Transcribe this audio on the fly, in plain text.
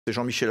C'est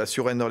Jean-Michel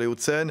Assuren dans les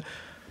Hauts-de-Seine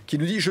qui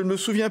nous dit « Je ne me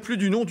souviens plus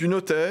du nom du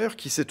notaire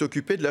qui s'est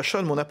occupé de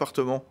l'achat de mon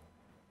appartement ».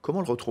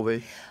 Comment le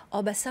retrouver?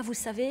 Oh bah ça, vous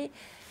savez,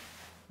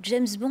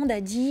 James Bond a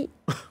dit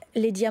 «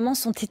 Les diamants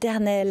sont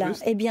éternels ».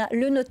 Eh bien,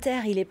 le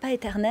notaire, il n'est pas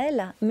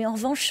éternel, mais en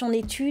revanche, son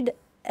étude,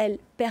 elle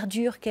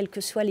perdure, quelles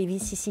que soient les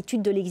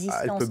vicissitudes de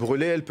l'existence. Elle peut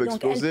brûler, elle peut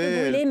exploser.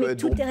 Elle peut brûler, mais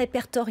tout est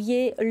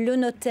répertorié. Le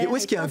notaire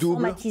est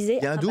informatisé.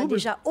 Il y a un double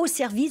déjà au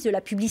service de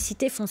la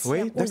publicité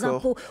foncière, oui, aux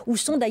impôts, où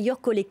sont d'ailleurs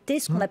collectés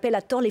ce qu'on appelle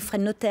à tort les frais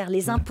de notaire,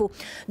 les impôts.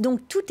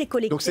 Donc tout est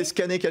collecté. Donc c'est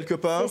scanné quelque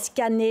part. C'est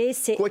scanné.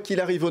 Quoi qu'il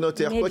arrive au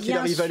notaire, quoi qu'il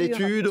arrive à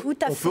l'étude,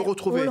 on peut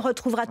retrouver. On le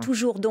retrouvera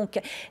toujours. Donc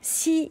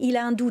s'il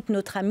a un doute,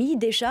 notre ami,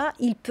 déjà,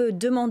 il peut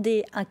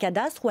demander un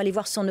cadastre ou aller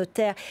voir son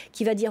notaire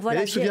qui va dire voilà.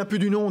 Mais il ne se souvient plus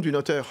du nom du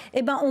notaire.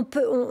 Eh ben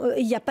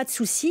il n'y a pas de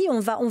souci, on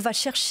va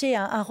chercher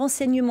un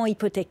renseignement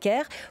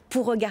hypothécaire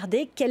pour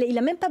regarder il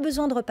n'a même pas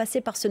besoin de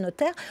repasser par ce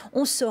notaire,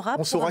 on saura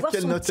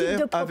quel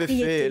notaire avait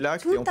fait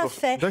l'acte. Tout à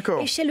fait.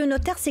 Et chez le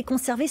notaire, c'est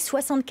conservé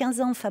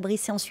 75 ans,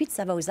 Fabrice, et ensuite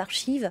ça va aux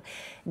archives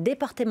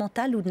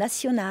départementales ou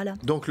nationales.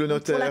 Donc le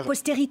notaire, pour la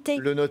postérité.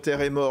 Le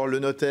notaire est mort, le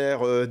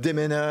notaire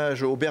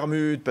déménage aux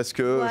Bermudes parce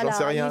que voilà, j'en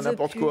sais rien,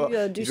 n'importe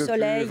quoi. Du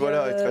soleil,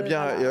 voilà, très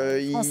bien.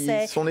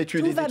 Son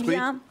étude est détruite.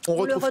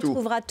 On le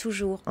retrouvera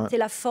toujours. C'est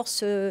la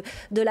force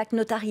de l'acte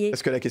notarié.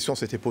 Parce que la question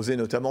s'était posée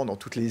notamment dans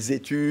toutes les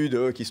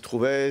études qui se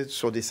trouvaient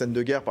sur des scènes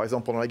de guerre, par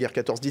exemple pendant la guerre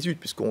 14-18,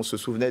 puisqu'on se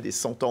souvenait des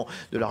 100 ans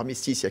de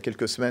l'armistice il y a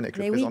quelques semaines avec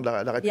le président de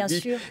la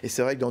République. Et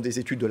c'est vrai que dans des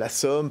études de la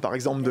Somme, par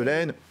exemple de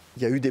l'Aisne,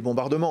 il y a eu des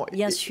bombardements.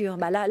 Bien sûr.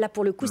 Là,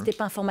 pour le coup, ce n'était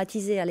pas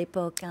informatisé à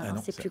l'époque.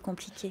 C'est plus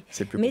compliqué.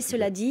 Mais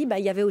cela dit,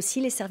 il y avait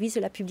aussi les services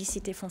de la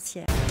publicité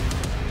foncière.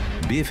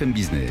 BFM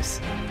Business,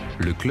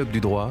 le Club du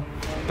Droit,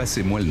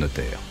 passez-moi le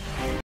notaire.